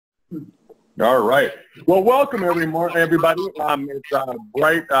All right. Well, welcome everybody. It's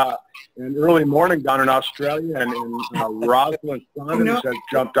bright and early morning down in Australia, and Rosalind Saunders has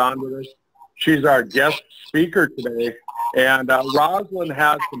jumped on with us. She's our guest speaker today, and Rosalind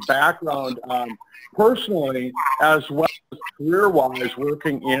has some background personally as well as career-wise,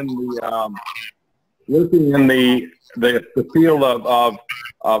 working in the field of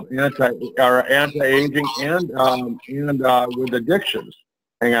anti-aging and with addictions.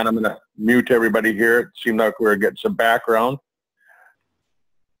 Hang on, I'm going to mute everybody here. It seemed like we were getting some background.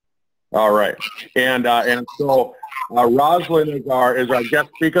 All right, and so Rosalind is our guest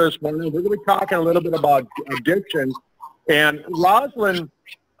speaker this morning. We're going to be talking a little bit about addiction. And Rosalind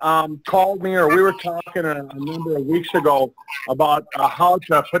called me, or we were talking a number of weeks ago about how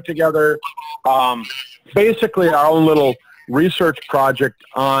to put together basically our own little research project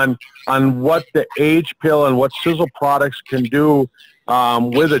on what the age pill and what Sizzle products can do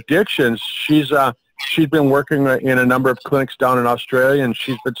with addictions. She's been working in a number of clinics down in Australia, and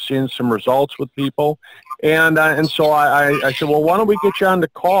she's been seeing some results with people. And so I said, well, why don't we get you on the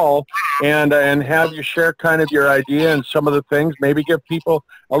call and have you share kind of your idea and some of the things, maybe give people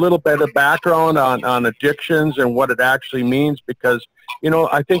a little bit of background on addictions and what it actually means, because, you know,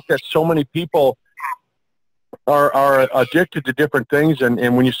 I think that so many people are addicted to different things.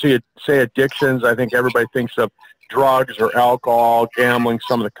 And when you say addictions, I think everybody thinks of drugs or alcohol, gambling,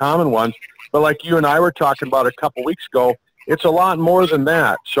 some of the common ones. But like you and I were talking about a couple weeks ago, it's a lot more than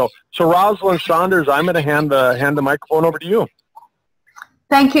that. So Rosalind Saunders, I'm going to hand the microphone over to you.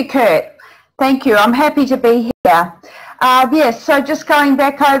 Thank you, Kurt. Thank you. I'm happy to be here. Yes, so just going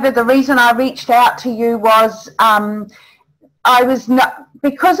back over, the reason I reached out to you was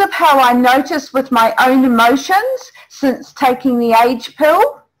because of how I noticed with my own emotions since taking the age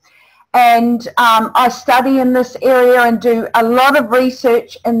pill. And I study in this area and do a lot of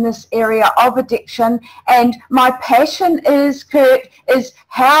research in this area of addiction. And my passion is, Kurt, is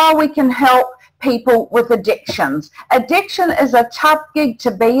how we can help people with addictions. Addiction is a tough gig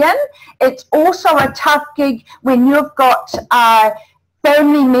to be in. It's also a tough gig when you've got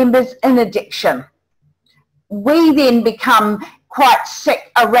family members in addiction. We then become quite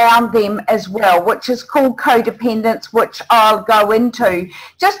sick around them as well, which is called codependence, which I'll go into.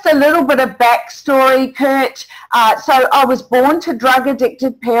 Just a little bit of backstory, Kurt. So I was born to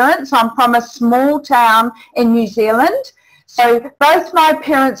drug-addicted parents. I'm from a small town in New Zealand. So both my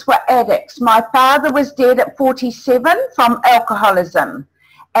parents were addicts. My father was dead at 47 from alcoholism,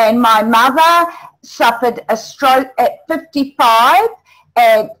 and my mother suffered a stroke at 55.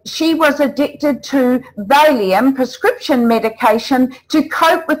 And she was addicted to Valium, prescription medication, to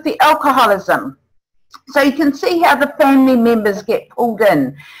cope with the alcoholism. So you can see how the family members get pulled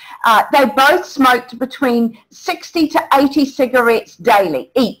in. They both smoked between 60 to 80 cigarettes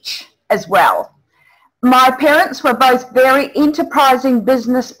daily, each as well. My parents were both very enterprising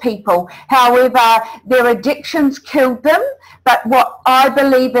business people. However, their addictions killed them. But what I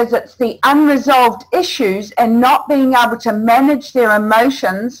believe is it's the unresolved issues and not being able to manage their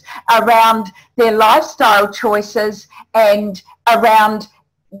emotions around their lifestyle choices and around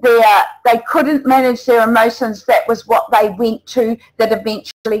they couldn't manage their emotions. That was what they went to that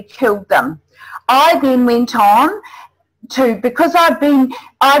eventually killed them. I then went on because I've been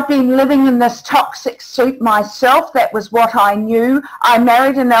living in this toxic soup myself. That was what I knew. I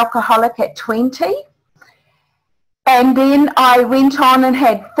married an alcoholic at 20. And then I went on and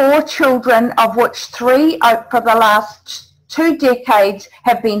had 4 children, of which 3 for the last 2 decades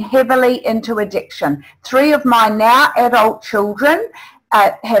have been heavily into addiction. 3 of my now adult children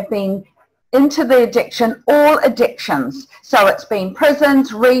have been into the addiction, all addictions. So it's been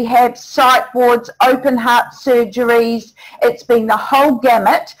prisons, rehab, psych wards, open heart surgeries. It's been the whole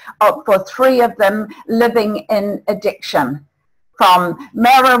gamut for 3 of them living in addiction. From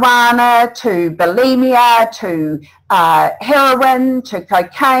marijuana to bulimia to heroin to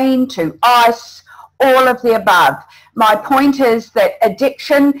cocaine to ice, all of the above. My point is that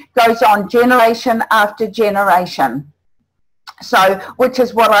addiction goes on generation after generation. So, which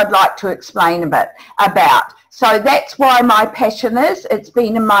is what I'd like to explain a bit about. So that's why my passion is. It's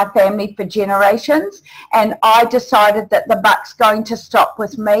been in my family for generations, and I decided that the buck's going to stop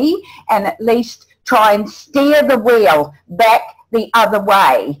with me and at least try and steer the wheel back the other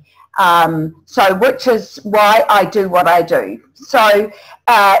way. So which is why I do what I do. So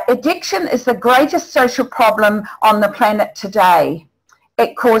addiction is the greatest social problem on the planet today.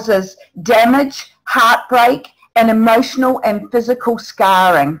 It causes damage, heartbreak, and emotional and physical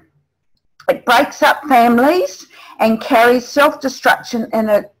scarring. It breaks up families and carries self-destruction in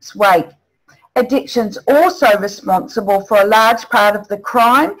its wake. Addiction's also responsible for a large part of the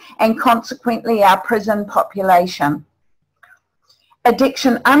crime and consequently our prison population.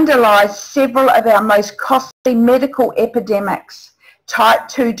 Addiction underlies several of our most costly medical epidemics, type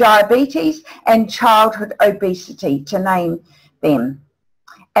 2 diabetes and childhood obesity, to name them.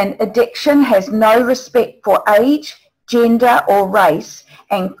 And addiction has no respect for age, gender or race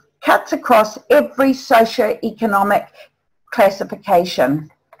and cuts across every socio-economic classification.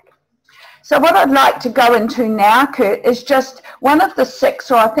 So what I'd like to go into now, Kurt, is just one of the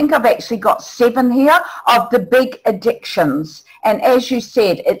 6, or I think I've actually got 7 here, of the big addictions. And as you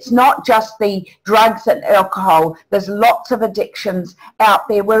said, it's not just the drugs and alcohol. There's lots of addictions out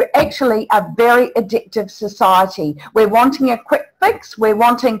there. We're actually a very addictive society. We're wanting a quick fix, we're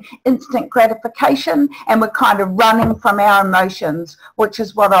wanting instant gratification, and we're kind of running from our emotions, which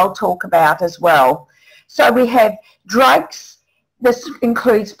is what I'll talk about as well. So we have drugs. This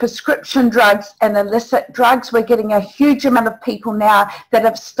includes prescription drugs and illicit drugs. We're getting a huge amount of people now that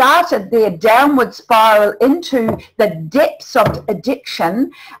have started their downward spiral into the depths of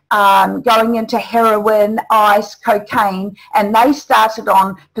addiction, going into heroin, ice, cocaine, and they started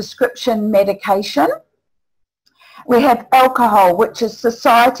on prescription medication. We have alcohol, which is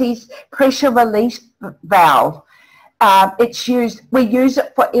society's pressure release valve. We use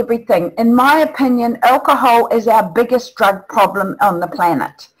it for everything. In my opinion, alcohol is our biggest drug problem on the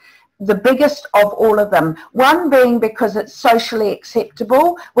planet. The biggest of all of them. One being because it's socially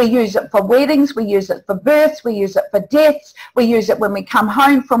acceptable. We use it for weddings, we use it for births, we use it for deaths, we use it when we come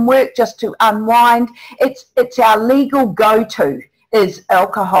home from work just to unwind. It's our legal go-to is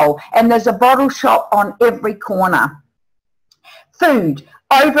alcohol. And there's a bottle shop on every corner. Food,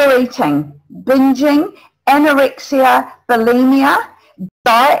 overeating, binging, anorexia, bulimia,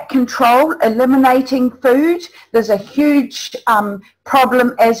 diet control, eliminating food. There's a huge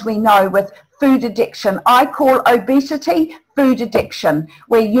problem, as we know, with food addiction. I call obesity food addiction.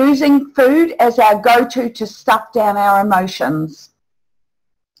 We're using food as our go-to to stuff down our emotions.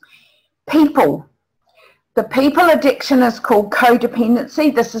 People. The people addiction is called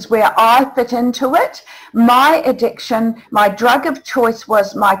codependency. This is where I fit into it. My addiction, my drug of choice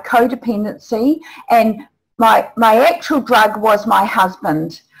was my codependency, and my actual drug was my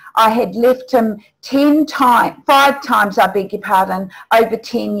husband. I had left him 5 times, I beg your pardon, over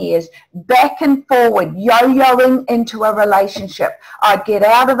 10 years, back and forward, yo-yoing into a relationship. I'd get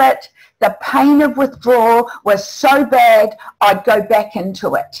out of it. The pain of withdrawal was so bad, I'd go back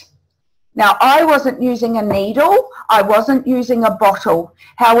into it. Now, I wasn't using a needle. I wasn't using a bottle.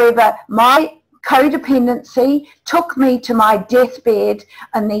 However, my codependency took me to my deathbed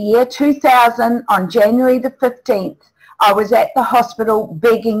in the year 2000 on January the 15th. I was at the hospital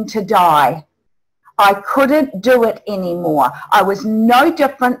begging to die. I couldn't do it anymore. I was no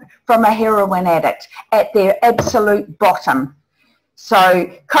different from a heroin addict at their absolute bottom. So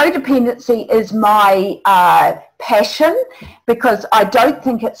codependency is my passion, because I don't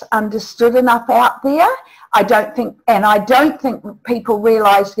think it's understood enough out there. I don't think people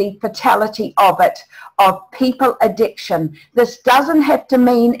realize the fatality of it, of people addiction. This doesn't have to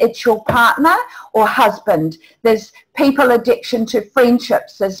mean it's your partner or husband. There's people addiction to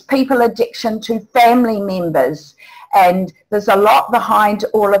friendships. There's people addiction to family members. And there's a lot behind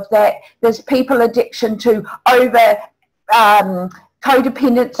all of that. There's people addiction to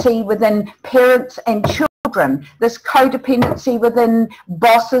codependency within parents and children. This codependency within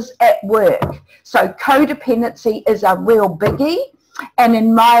bosses at work. So codependency is a real biggie, and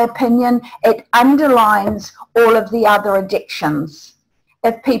in my opinion, it underlines all of the other addictions.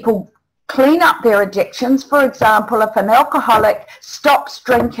 If people clean up their addictions, for example, if an alcoholic stops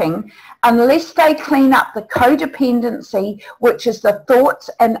drinking, unless they clean up the codependency, which is the thoughts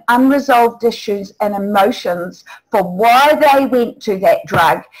and unresolved issues and emotions for why they went to that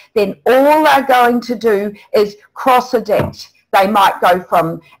drug, then all they're going to do is cross-addict. They might go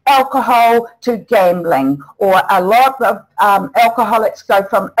from alcohol to gambling, or a lot of alcoholics go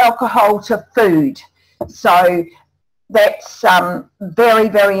from alcohol to food. So that's very,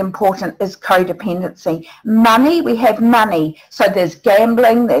 very important, is codependency. Money, we have money. So there's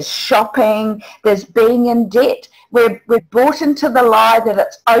gambling, there's shopping, there's being in debt. We're brought into the lie that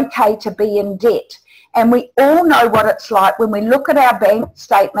it's okay to be in debt. And we all know what it's like when we look at our bank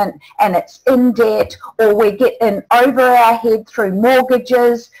statement and it's in debt, or we get in over our head through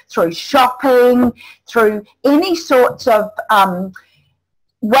mortgages, through shopping, through any sorts of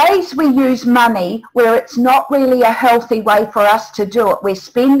ways we use money where it's not really a healthy way for us to do it. We're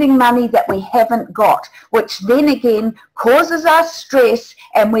spending money that we haven't got, which then again causes us stress,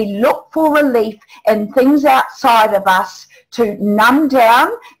 and we look for relief in things outside of us to numb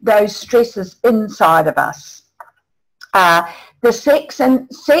down those stresses inside of us. The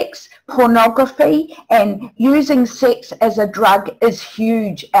sex, pornography, and using sex as a drug is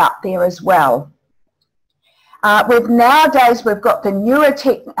huge out there as well. Nowadays we've got the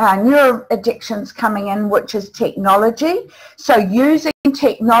neuro addictions coming in, which is technology. So using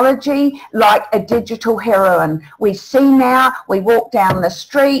technology like a digital heroin. We see now, we walk down the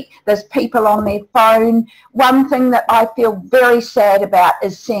street, there's people on their phone. One thing that I feel very sad about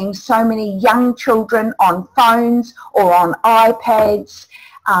is seeing so many young children on phones or on iPads.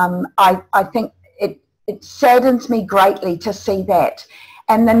 I think it saddens me greatly to see that.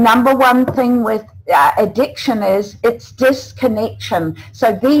 And the number one thing with addiction is it's disconnection.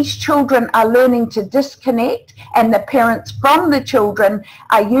 So these children are learning to disconnect, and the parents from the children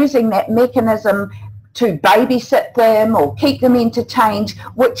are using that mechanism to babysit them or keep them entertained,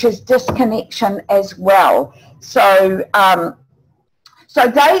 which is disconnection as well. So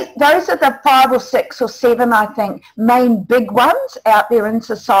those are the 5 or 6 or 7, I think, main big ones out there in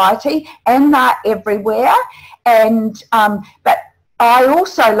society, and they're everywhere. And but I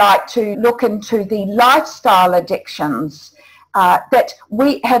also like to look into the lifestyle addictions that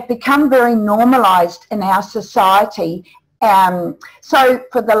we have become very normalised in our society. So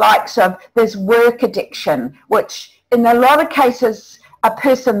for the likes of, there's work addiction, which in a lot of cases a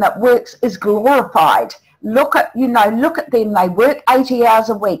person that works is glorified. Look at them, they work 80 hours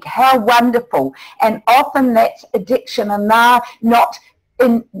a week, how wonderful. And often that's addiction, and they're not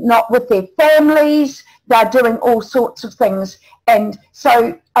with their families, they're doing all sorts of things. And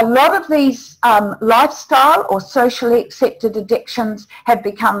so a lot of these lifestyle or socially accepted addictions have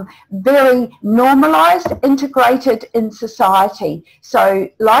become very normalised, integrated in society. So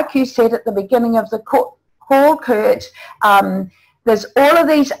like you said at the beginning of the call, Kurt, there's all of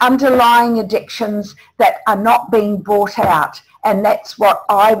these underlying addictions that are not being brought out. And that's what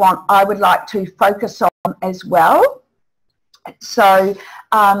I would like to focus on as well. So,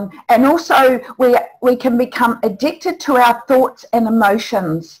 and also we can become addicted to our thoughts and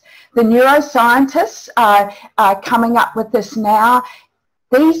emotions. The neuroscientists are coming up with this now.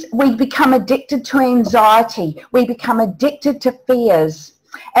 We become addicted to anxiety. We become addicted to fears.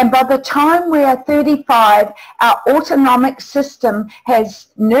 And by the time we are 35, our autonomic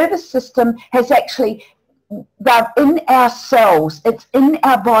nervous system has actually, they're in our cells, it's in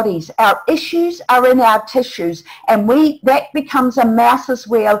our bodies, our issues are in our tissues, and that becomes a mouse's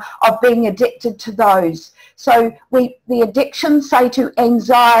wheel of being addicted to those. So the addiction, say, to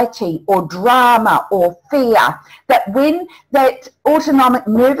anxiety or drama or fear, that when that autonomic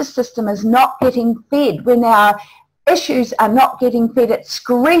nervous system is not getting fed, when our issues are not getting fed, it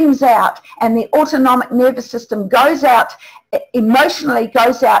screams out, and the autonomic nervous system goes out, emotionally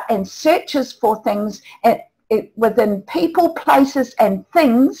goes out and searches for things within people, places and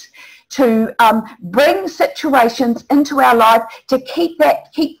things to bring situations into our life to keep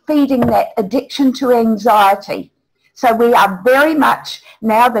feeding that addiction to anxiety. So we are very much,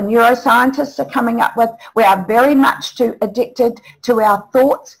 now the neuroscientists are coming up with, we are very much addicted to our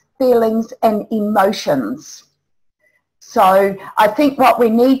thoughts, feelings and emotions. So I think what we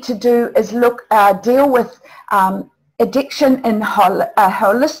need to do is deal with addiction in a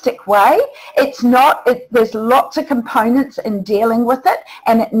holistic way. There's lots of components in dealing with it,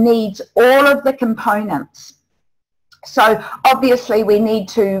 and it needs all of the components. So obviously we need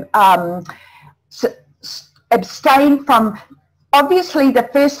to abstain from, obviously the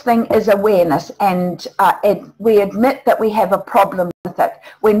first thing is awareness, and we admit that we have a problem with it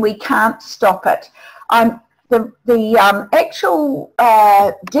when we can't stop it. The actual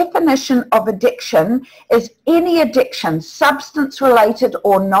definition of addiction is any addiction, substance related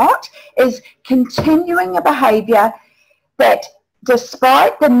or not, is continuing a behaviour that,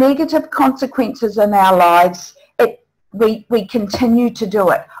 despite the negative consequences in our lives, we continue to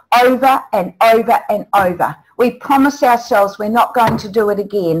do it over and over and over. We promise ourselves we're not going to do it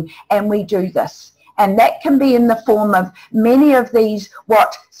again, and we do this. And that can be in the form of many of these,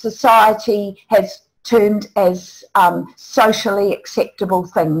 what society has termed as socially acceptable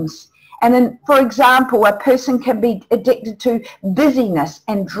things. And then, for example, a person can be addicted to busyness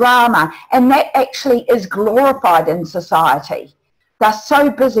and drama, and that actually is glorified in society. They're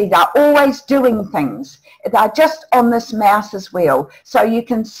so busy, they're always doing things. They're just on this mouse's wheel. So you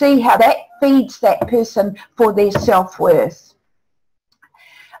can see how that feeds that person for their self-worth.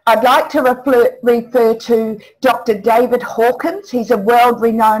 I'd like to refer to Dr. David Hawkins. He's a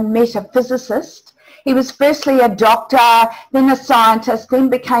world-renowned metaphysicist. He was firstly a doctor, then a scientist, then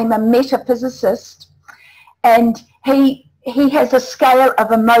became a metaphysicist. And he has a scale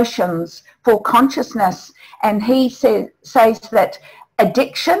of emotions for consciousness. And he says that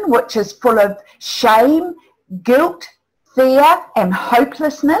addiction, which is full of shame, guilt, fear, and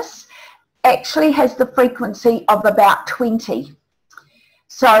hopelessness, actually has the frequency of about 20.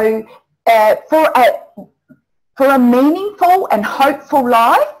 So for a meaningful and hopeful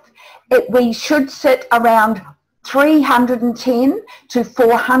life, we should sit around 310 to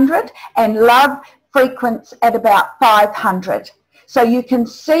 400, and love frequency at about 500. So you can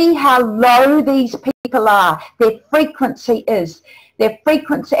see how low these people are. Their frequency is. Their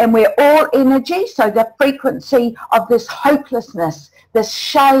frequency, and we're all energy, so the frequency of this hopelessness, this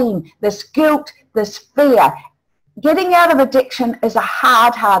shame, this guilt, this fear. Getting out of addiction is a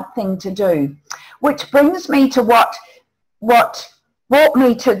hard thing to do, which brings me to what brought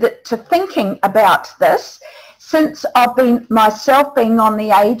me to thinking about this. Since I've been myself being on the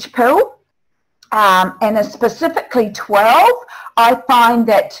age pill, and specifically 12, I find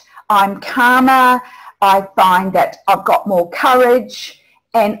that I'm calmer. I find that I've got more courage,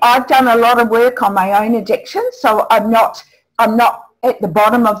 and I've done a lot of work on my own addiction, so I'm not at the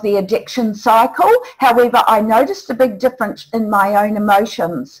bottom of the addiction cycle. However, I noticed a big difference in my own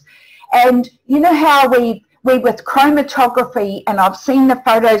emotions. And you know how we with chromatography, and I've seen the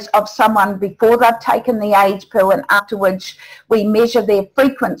photos of someone before they've taken the age pill and afterwards we measure their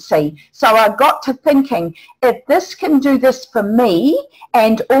frequency. So I got to thinking, if this can do this for me,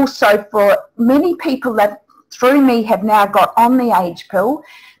 and also for many people that through me have now got on the age pill,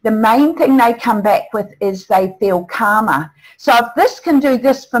 the main thing they come back with is they feel calmer. So if this can do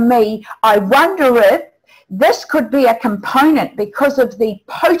this for me, I wonder if this could be a component, because of the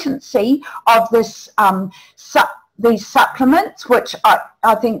potency of this these supplements, which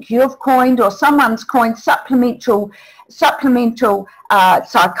I think you've coined or someone's coined, supplemental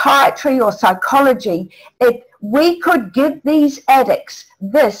psychiatry or psychology. If we could give these addicts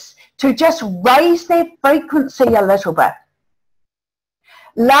this to just raise their frequency a little bit.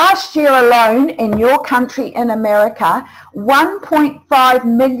 Last year alone in your country, in America, 1.5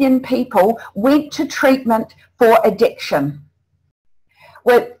 million people went to treatment for addiction,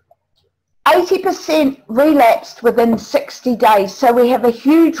 with 80% relapsed within 60 days. So we have a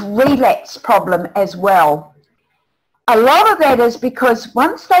huge relapse problem as well. A lot of that is because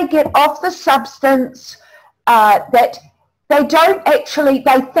once they get off the substance, that they don't actually,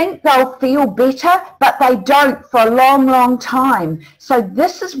 they think they'll feel better, but they don't for a long time. So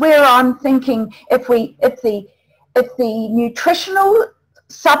this is where I'm thinking, if the nutritional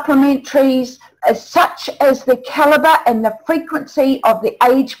supplementaries, such as the caliber and the frequency of the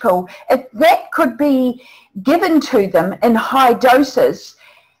age pill, if that could be given to them in high doses,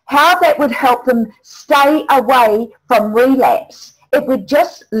 how that would help them stay away from relapse. It would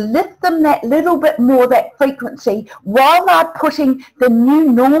just lift them that little bit more, that frequency, while they're putting the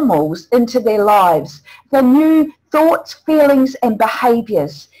new normals into their lives, the new thoughts, feelings and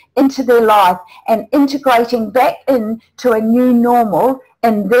behaviours into their life, and integrating back into a new normal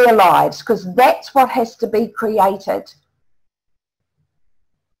in their lives, because that's what has to be created.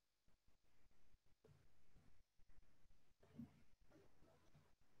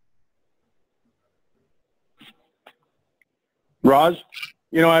 Roz,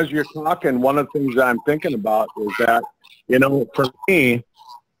 you know, as you're talking, one of the things I'm thinking about is that, you know, for me,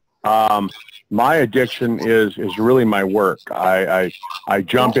 my addiction is really my work. I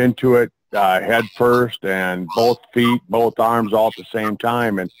jump into it head first, and both feet, both arms, all at the same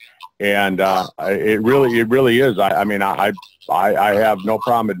time, and it really is. I mean, I have no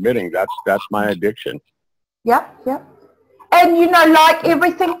problem admitting that's my addiction. Yep. And you know, like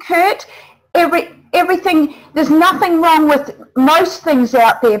everything, Kurt, everything, there's nothing wrong with most things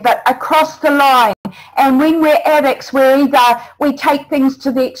out there, but across the line. And when we're addicts, we take things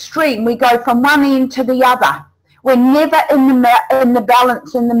to the extreme. We go from one end to the other. We're never in the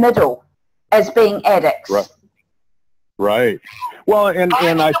balance in the middle as being addicts. Right. Well, and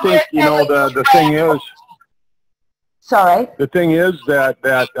I think, you know, the thing is, sorry. The thing is that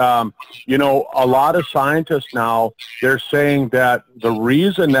you know, a lot of scientists now, they're saying that the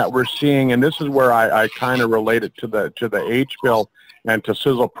reason that we're seeing, and this is where I kind of relate it to the H pill and to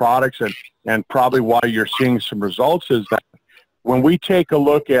Sizzle products, and probably why you're seeing some results, is that when we take a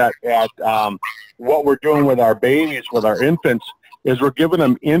look at what we're doing with our babies, with our infants, is we're giving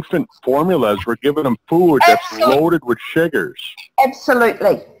them infant formulas. We're giving them food that's loaded with sugars.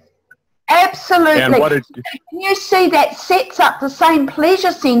 Absolutely. Absolutely. And what it, you see, that sets up the same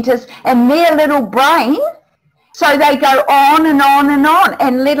pleasure centers in their little brain. So they go on and on and on,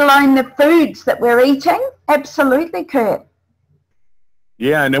 and let alone the foods that we're eating. Absolutely, Kurt.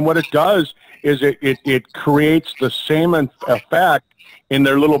 yeah, and then what it does is it creates the same effect in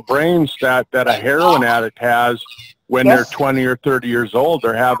their little brains that a heroin addict has when Yes. they're 20 or 30 years old.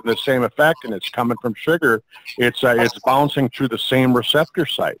 They're having the same effect, and it's coming from sugar. It's bouncing through the same receptor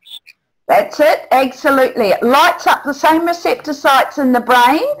sites. That's it, absolutely. It lights up the same receptor sites in the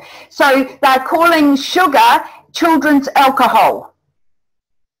brain. So they're calling sugar children's alcohol.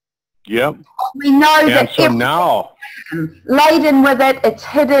 Yep. We know And that so now, laden with it, it's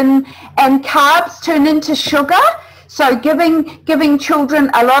hidden, and carbs turn into sugar. So giving children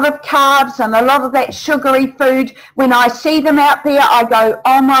a lot of carbs and a lot of that sugary food, when I see them out there, I go,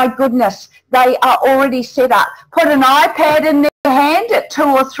 oh my goodness, they are already set up. Put an iPad in their hand at 2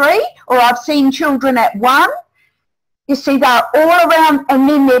 or 3, or I've seen children at 1. You see, they're all around, and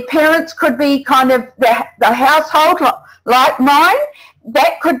then their parents could be kind of the household like mine.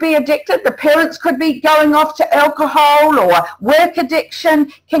 That could be addicted. The parents could be going off to alcohol or work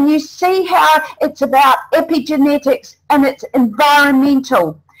addiction. Can you see how it's about epigenetics and it's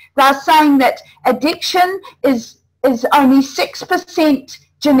environmental? They're saying that addiction is only 6%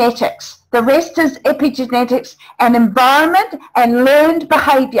 genetics. The rest is epigenetics and environment and learned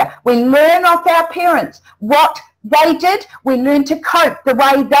behavior. We learn off our parents what they did. We learn to cope the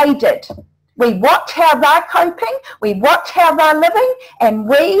way they did. We watch how they're coping, we watch how they're living, and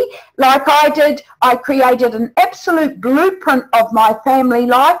we, like I did, I created an absolute blueprint of my family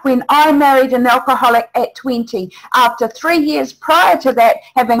life when I married an alcoholic at 20. After 3 years prior to that,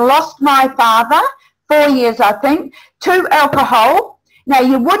 having lost my father, 4 years I think, to alcohol. Now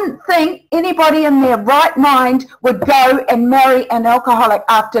you wouldn't think anybody in their right mind would go and marry an alcoholic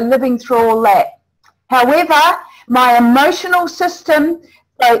after living through all that. However, my emotional system,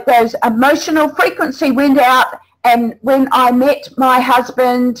 those emotional frequency went out, and when I met my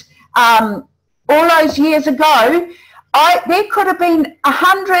husband all those years ago, there could have been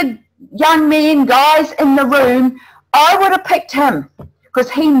 100 young men, guys in the room. I would have picked him because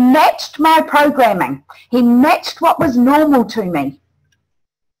he matched my programming. He matched what was normal to me.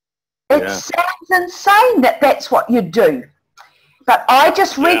 It sounds insane that that's what you do. But I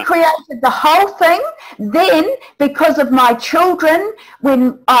just recreated the whole thing. Then, because of my children,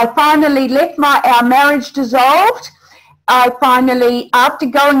 when I finally left, our marriage dissolved, I finally, after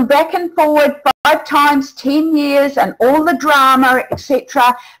going back and forward 5 times, 10 years, and all the drama,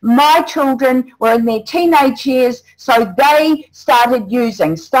 etc., my children were in their teenage years, so they started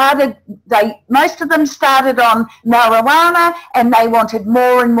using. Most of them started on marijuana, and they wanted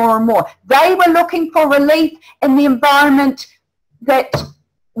more and more and more. They were looking for relief in the environment that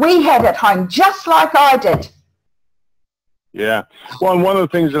we had at home, just like I did. Yeah. Well, and one of the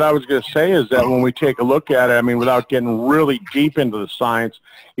things that I was going to say is that when we take a look at it, I mean, without getting really deep into the science,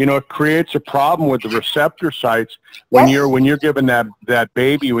 you know, it creates a problem with the receptor sites when you're giving that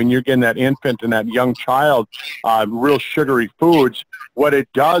baby, when you're getting that infant and that young child real sugary foods. What it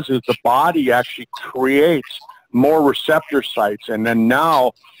does is the body actually creates more receptor sites, and then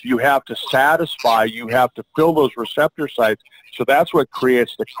now you have to fill those receptor sites. So that's what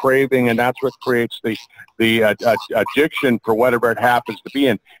creates the craving, and that's what creates the addiction for whatever it happens to be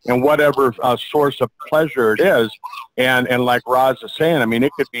in, and whatever source of pleasure it is. And like Roz is saying, I mean,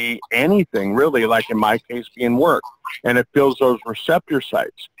 it could be anything really, like in my case being work, and it fills those receptor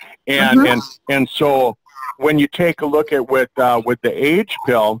sites. And so when you take a look at with the age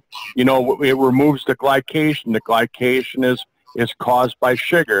pill, you know, it removes the glycation. The glycation is caused by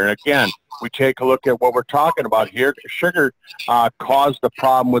sugar. And again, we take a look at what we're talking about here. Sugar caused the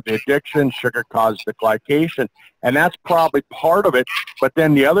problem with the addiction. Sugar caused the glycation, and that's probably part of it. But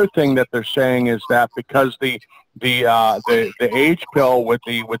then the other thing that they're saying is that because the age pill with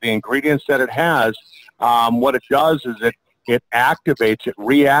the ingredients that it has, what it does is it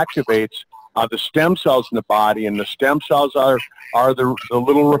reactivates the stem cells in the body, and the stem cells are the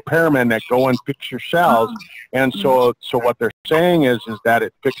little repairmen that go and fix your cells. And so what they're saying is that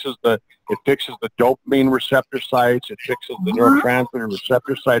it fixes the dopamine receptor sites, it fixes the neurotransmitter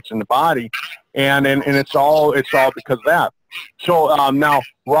receptor sites in the body, and it's all because of that. So now,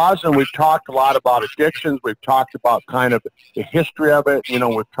 Roslyn, we've talked a lot about addictions. We've talked about kind of the history of it. You know,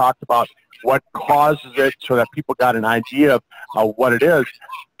 we've talked about what causes it so that people got an idea of what it is.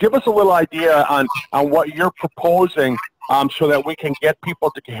 Give us a little idea on what you're proposing so that we can get people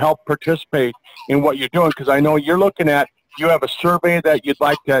to help participate in what you're doing, because I know you're looking at, you have a survey that you'd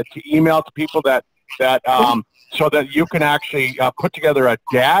like to email to people that so that you can actually put together a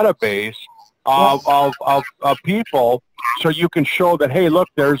database of people, so you can show that, hey, look,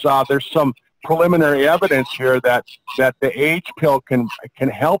 there's some preliminary evidence here that the age pill can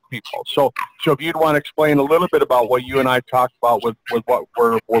help people. So if you'd want to explain a little bit about what you and I talked about with what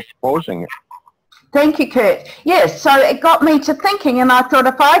we're proposing here. Thank you, Kurt. Yes, so it got me to thinking, and I thought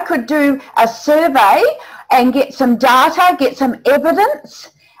if I could do a survey and get some data, get some evidence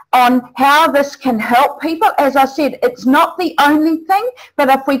on how this can help people. As I said, it's not the only thing, but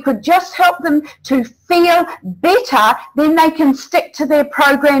if we could just help them to feel better, then they can stick to their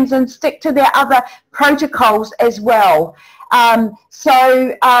programs and stick to their other protocols as well.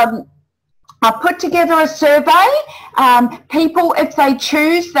 I put together a survey. People, if they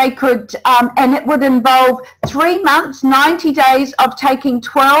choose, they could, and it would involve 3 months, 90 days of taking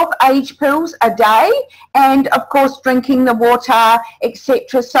 12 age pills a day, and of course drinking the water,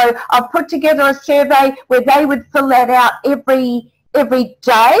 etc. So I've put together a survey where they would fill that out every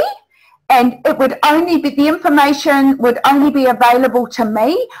day, and it would only be, the information would only be available to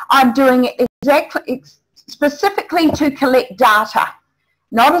me. I'm doing it specifically to collect data.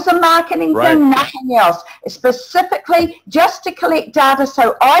 Not as a marketing thing, nothing else. It's specifically just to collect data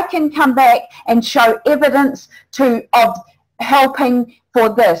so I can come back and show evidence of helping for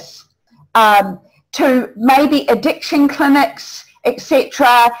this. To maybe addiction clinics,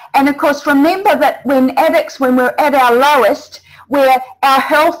 etc. And of course, remember that when addicts, when we're at our lowest, where our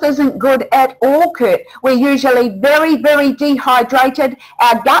health isn't good at all, Kurt, we're usually very, very dehydrated.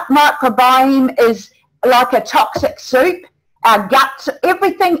 Our gut microbiome is like a toxic soup. Our guts,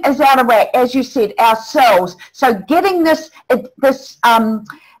 everything is out of whack, as you said, our cells. So getting this high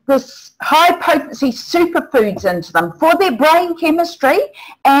potency superfoods into them for their brain chemistry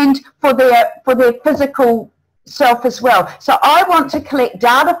and for their physical self as well. So I want to collect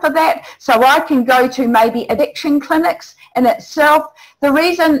data for that so I can go to maybe addiction clinics in itself.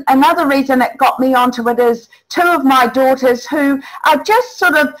 Another reason it got me onto it is 2 of my daughters who are just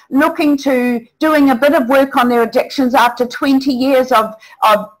sort of looking to doing a bit of work on their addictions after 20 years of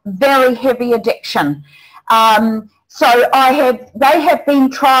very heavy addiction. So they have been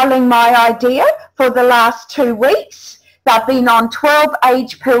trialing my idea for the last 2 weeks. They've been on 12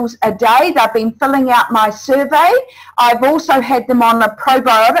 age pills a day. They've been filling out my survey. I've also had them on a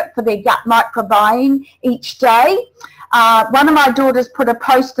probiotic for their gut microbiome each day. One of my daughters put a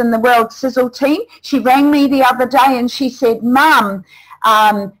post in the World Sizzle team. She rang me the other day and she said, Mum,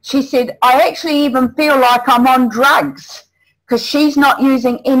 she said, I actually even feel like I'm on drugs, because she's not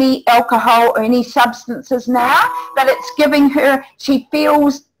using any alcohol or any substances now, but it's giving her, she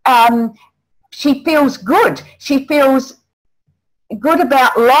feels good. She feels good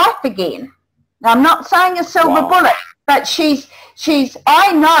about life again. Now, I'm not saying a silver bullet, but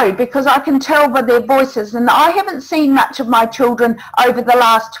I know, because I can tell by their voices, and I haven't seen much of my children over the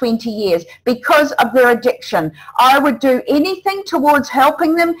last 20 years because of their addiction. I would do anything towards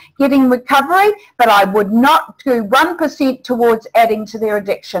helping them getting recovery, but I would not do 1% towards adding to their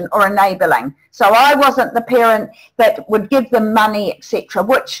addiction or enabling. So I wasn't the parent that would give them money, etc.,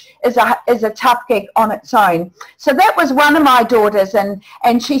 which is a tough gig on its own. So that was one of my daughters, and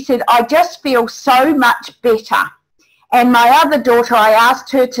she said, I just feel so much better. And my other daughter, I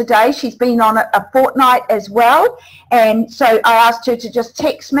asked her today, she's been on it a fortnight as well, and so I asked her to just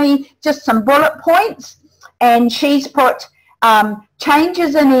text me just some bullet points, and she's put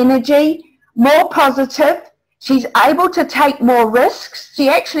changes in energy, more positive. She's able to take more risks. She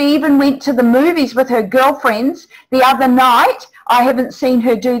actually even went to the movies with her girlfriends the other night. I haven't seen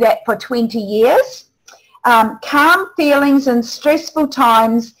her do that for 20 years. Calm feelings in stressful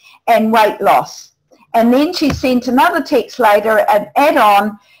times and weight loss. And then she sent another text later, an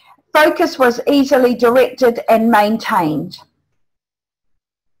add-on, focus was easily directed and maintained.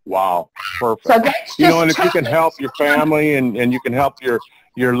 Wow, perfect. So that's just and if you can help your family and you can help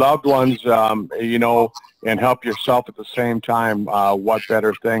your loved ones, and help yourself at the same time, what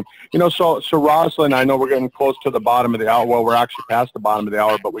better thing? So Rosalind, I know we're getting close to the bottom of the hour. Well, we're actually past the bottom of the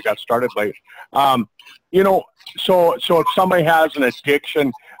hour, but we got started late. So if somebody has an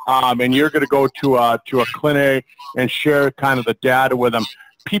addiction, and you're going to go to a clinic and share kind of the data with them,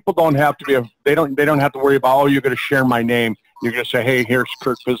 people don't have to be, they don't have to worry about, oh, you're going to share my name. You're going to say, hey, here's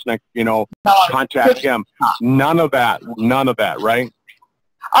Kurt Pisnick, contact him. None of that, right?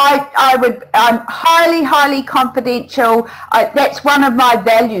 I'm highly, highly confidential. That's one of my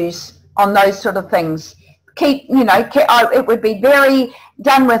values on those sort of things. It would be very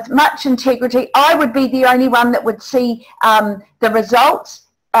done with much integrity. I would be the only one that would see the results.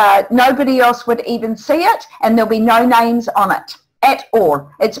 Nobody else would even see it, and there'll be no names on it. at all.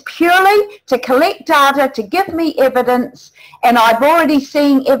 It's purely to collect data, to give me evidence, and I've already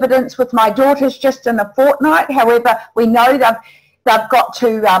seen evidence with my daughters just in a fortnight. However, we know they've got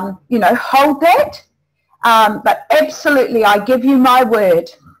to, you know, hold that. But absolutely, I give you my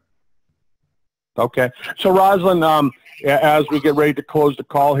word. Okay. So, Rosalind, as we get ready to close the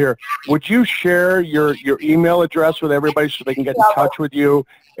call here, would you share your email address with everybody so they can get in touch with you,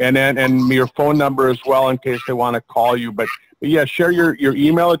 and your phone number as well in case they want to call you? But yeah, share your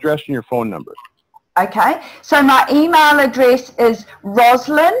email address and your phone number. Okay. So my email address is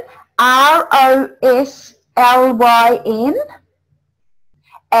Roslyn, ROSLYN,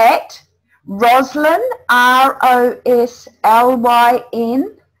 at Roslyn, ROSLYN,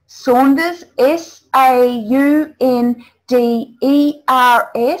 Saunders,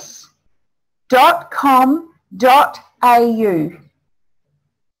 SAUNDERS.com.au.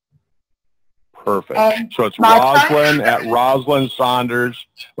 Perfect. And so it's Roslyn at Roslyn Saunders.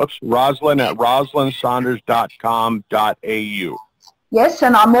 Whoops, Roslyn at RoslynSaunders.com.au. Yes,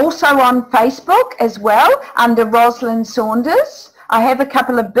 and I'm also on Facebook as well under Roslyn Saunders. I have a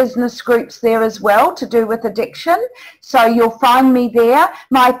couple of business groups there as well to do with addiction, so you'll find me there.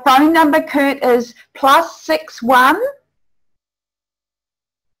 My phone number, Kurt, is +61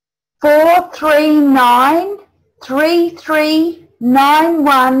 439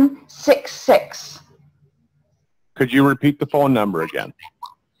 339166. Could you repeat the phone number again?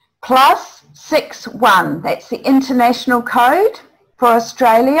 +61, that's the international code for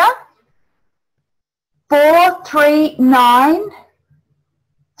Australia, 439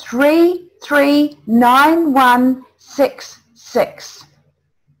 339166.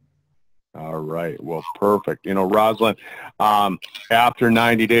 All right. Well, perfect. You know, Rosalind, after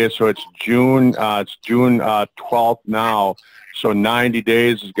 90 days, so it's June 12th now. So 90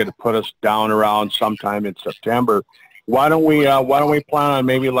 days is going to put us down around sometime in September. Why don't we plan on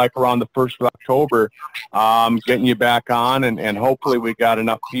maybe like around the 1st of October, getting you back on, and hopefully we got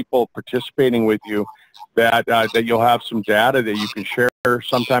enough people participating with you that you'll have some data that you can share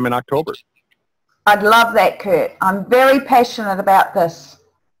sometime in October. I'd love that, Kurt. I'm very passionate about this.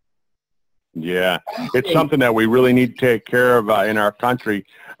 Yeah, it's something that we really need to take care of in our country.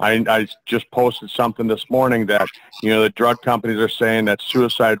 I just posted something this morning that, you know, the drug companies are saying that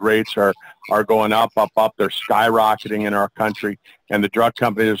suicide rates are going up. They're skyrocketing in our country. And the drug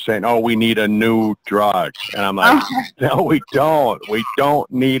companies are saying, oh, we need a new drug. And I'm like, no, we don't. We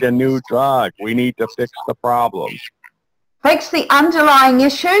don't need a new drug. We need to fix the problem. Fix the underlying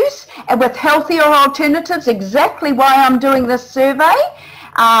issues, and with healthier alternatives, exactly why I'm doing this survey.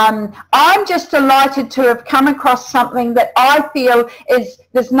 I'm just delighted to have come across something that I feel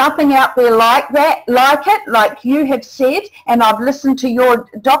there's nothing out there like you have said, and I've listened to your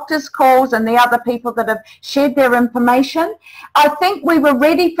doctor's calls and the other people that have shared their information. I think we were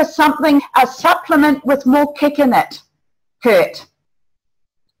ready for something, a supplement with more kick in it, Kurt.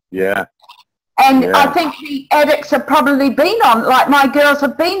 Yeah. And yeah. I think the addicts have probably been on, like my girls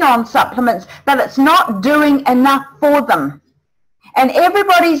have been on supplements, but it's not doing enough for them. And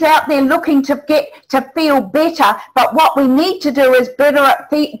everybody's out there looking to feel better, but what we need to do is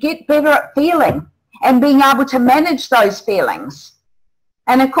get better at feeling and being able to manage those feelings.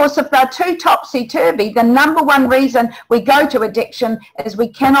 And of course, if they're too topsy-turvy, the number one reason we go to addiction is we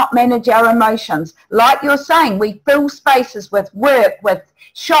cannot manage our emotions. Like you're saying, we fill spaces with work, with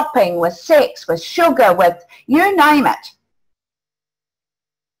shopping, with sex, with sugar, with you name it.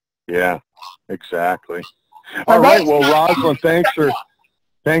 Yeah, exactly. All right. Well, Rosalind, thanks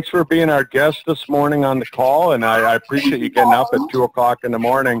for being our guest this morning on the call, and I appreciate you getting up at 2 o'clock in the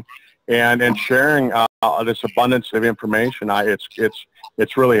morning and sharing this abundance of information.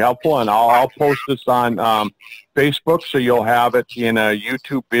 It's really helpful, and I'll post this on Facebook, so you'll have it in a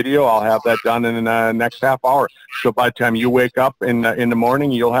YouTube video. I'll have that done in the next half hour. So by the time you wake up in the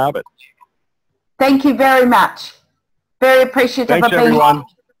morning, you'll have it. Thank you very much. Very appreciative. Thanks, everyone.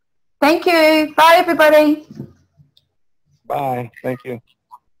 Thank you. Bye, everybody. Bye. Thank you.